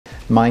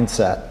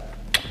mindset.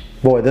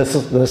 Boy, this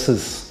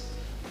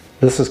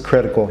is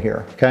critical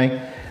here,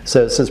 okay?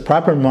 So it says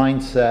proper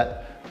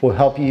mindset will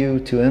help you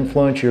to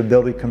influence your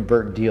ability to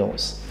convert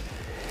deals.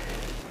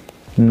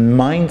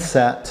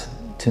 Mindset,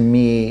 to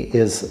me,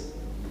 is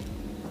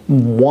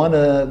one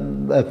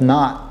of, if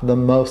not the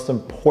most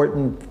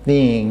important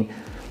thing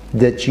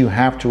that you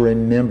have to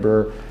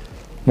remember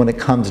when it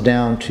comes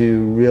down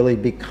to really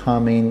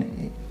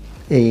becoming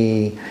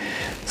a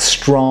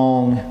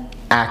strong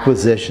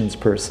acquisitions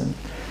person.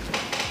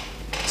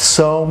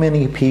 So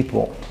many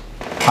people,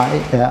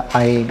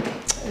 I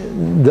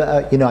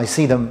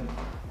see them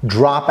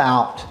drop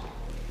out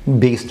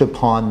based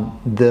upon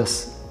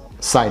this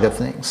side of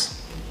things.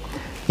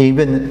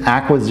 Even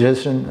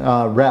acquisition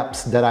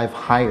reps that I've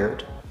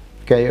hired,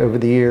 okay, over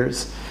the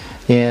years,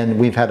 and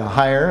we've had to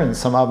hire, and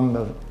some of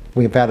them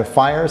we've had to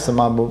fire, some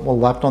of them were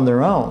left on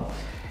their own,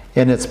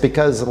 and it's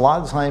because a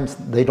lot of times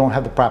they don't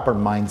have the proper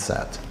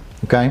mindset,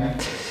 okay,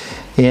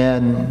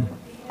 and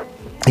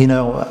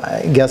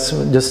I guess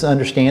just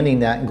understanding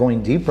that and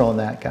going deeper on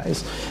that,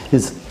 guys,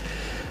 is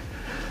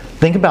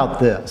think about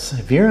this.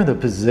 If you're in the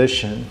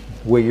position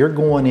where you're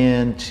going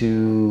in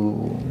to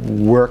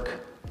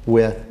work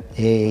with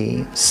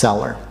a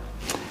seller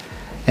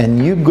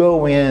and you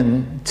go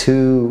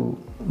into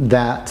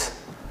that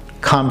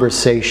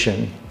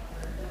conversation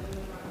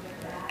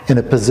in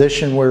a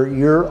position where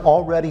you're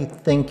already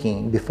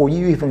thinking, before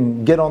you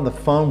even get on the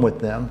phone with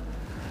them,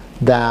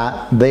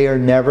 that they are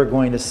never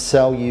going to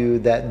sell you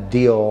that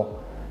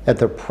deal at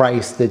the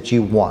price that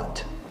you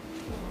want.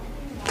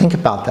 Think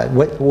about that.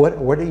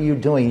 What are you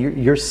doing?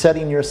 You're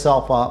setting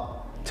yourself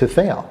up to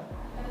fail,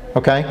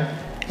 okay?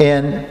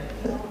 And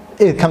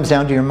it comes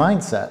down to your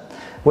mindset.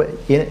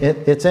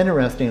 It's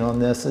interesting on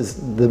this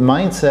is the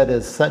mindset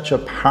is such a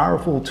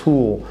powerful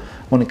tool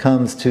when it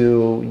comes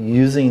to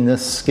using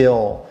this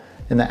skill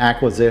in the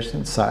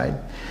acquisition side.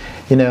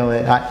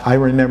 I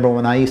remember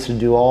when I used to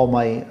do all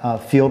my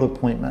field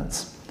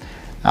appointments,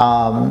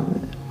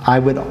 I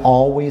would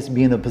always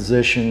be in a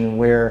position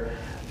where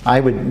I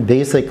would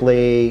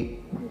basically,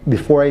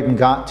 before I even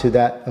got to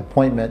that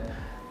appointment,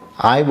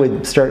 I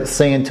would start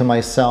saying to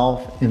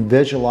myself and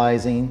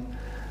visualizing,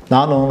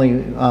 not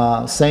only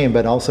saying,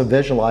 but also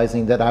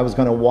visualizing that I was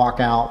going to walk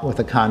out with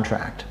a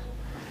contract.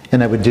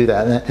 And I would do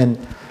that. And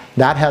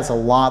that has a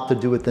lot to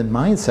do with the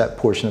mindset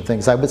portion of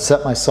things. I would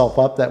set myself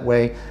up that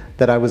way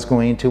that I was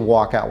going to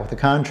walk out with a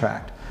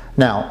contract.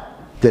 Now,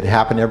 did it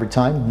happen every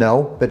time?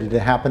 No, but did it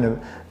happen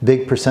a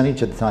big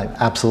percentage of the time?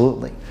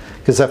 Absolutely.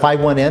 Because if I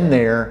went in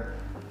there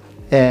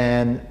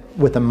and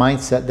with the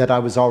mindset that I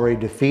was already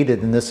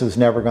defeated and this was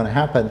never going to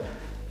happen,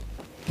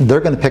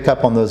 they're going to pick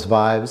up on those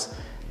vibes.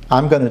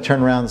 I'm going to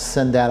turn around and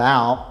send that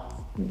out,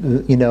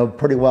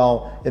 pretty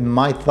well in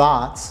my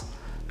thoughts,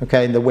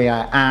 okay, the way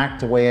I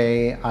act, the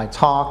way I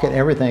talk and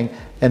everything,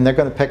 and they're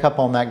going to pick up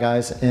on that,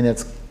 guys, and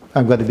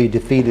I'm going to be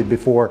defeated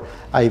before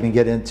I even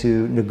get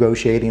into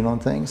negotiating on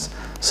things.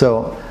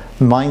 So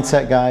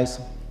mindset, guys,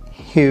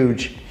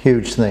 huge,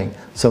 huge thing.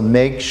 So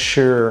make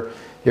sure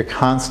you're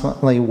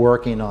constantly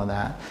working on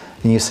that.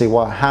 And you say,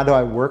 well, how do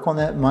I work on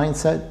that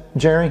mindset,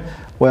 Jerry?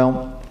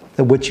 Well,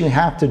 what you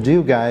have to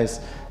do, guys,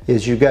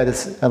 is you got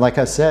to, like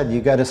I said,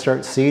 you got to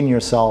start seeing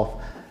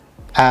yourself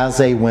as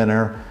a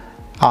winner,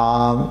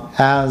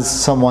 as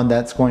someone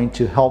that's going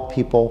to help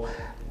people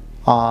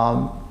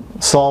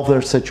solve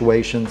their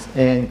situations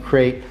and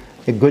create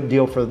a good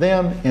deal for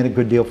them and a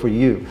good deal for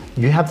you.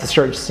 You have to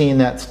start seeing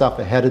that stuff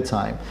ahead of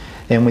time.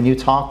 And when you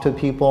talk to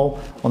people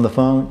on the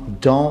phone,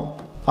 don't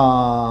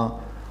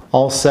all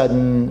of a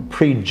sudden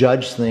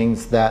prejudge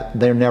things that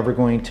they're never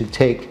going to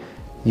take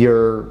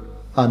your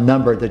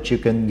number that you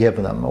can give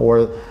them,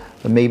 or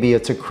maybe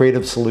it's a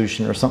creative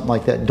solution or something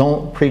like that.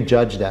 Don't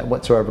prejudge that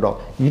whatsoever at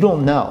all. You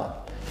don't know.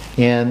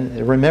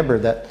 And remember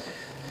that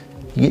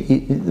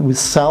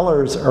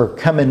sellers are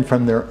coming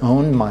from their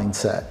own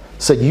mindset.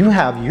 So you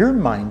have your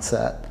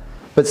mindset,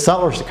 but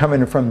sellers are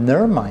coming from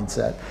their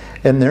mindset.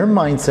 And their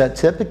mindset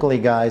typically,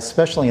 guys,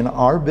 especially in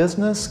our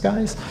business,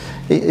 guys,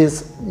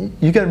 is,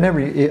 you got to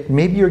remember,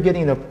 maybe you're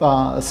getting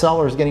a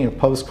seller's getting a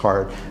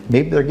postcard,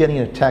 maybe they're getting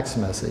a text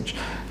message,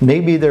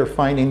 maybe they're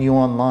finding you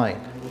online.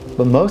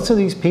 But most of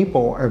these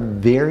people are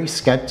very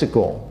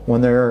skeptical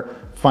when they're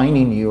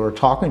finding you or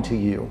talking to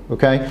you,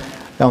 okay,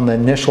 on the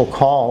initial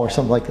call or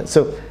something like that.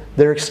 So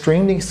they're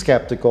extremely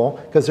skeptical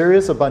because there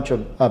is a bunch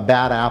of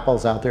bad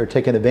apples out there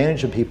taking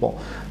advantage of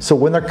people. So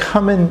when they're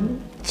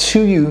coming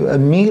to you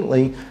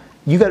immediately,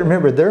 you got to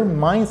remember their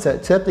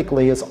mindset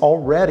typically is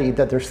already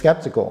that they're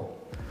skeptical.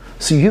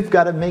 So you've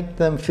got to make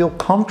them feel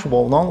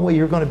comfortable. The only way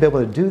you're going to be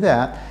able to do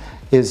that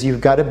is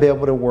you've got to be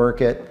able to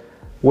work it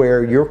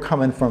where you're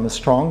coming from a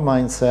strong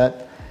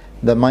mindset,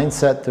 the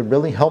mindset to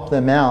really help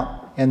them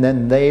out, and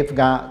then they've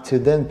got to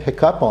then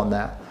pick up on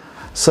that.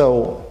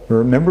 So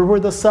remember where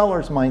the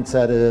seller's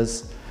mindset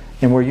is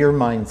and where your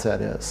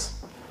mindset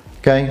is,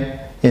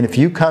 okay? And if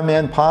you come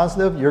in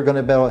positive, you're going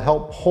to be able to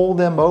help pull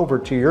them over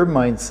to your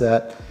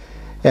mindset,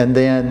 and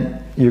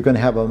then you're going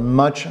to have a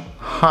much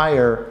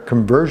higher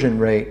conversion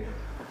rate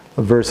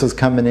versus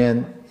coming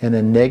in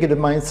a negative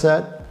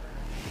mindset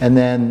and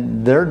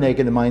then their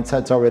negative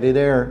mindset's already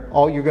there.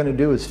 All you're going to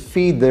do is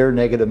feed their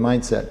negative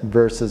mindset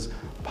versus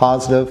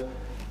positive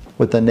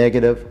with the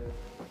negative.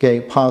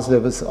 Okay,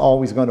 positive is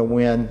always going to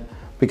win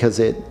because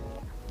it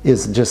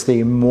is just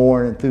a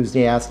more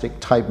enthusiastic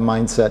type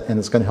mindset, and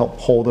it's going to help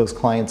pull those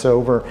clients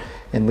over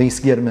and at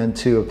least get them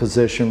into a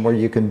position where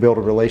you can build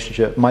a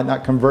relationship. Might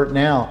not convert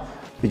now,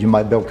 but you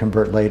might be able to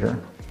convert later.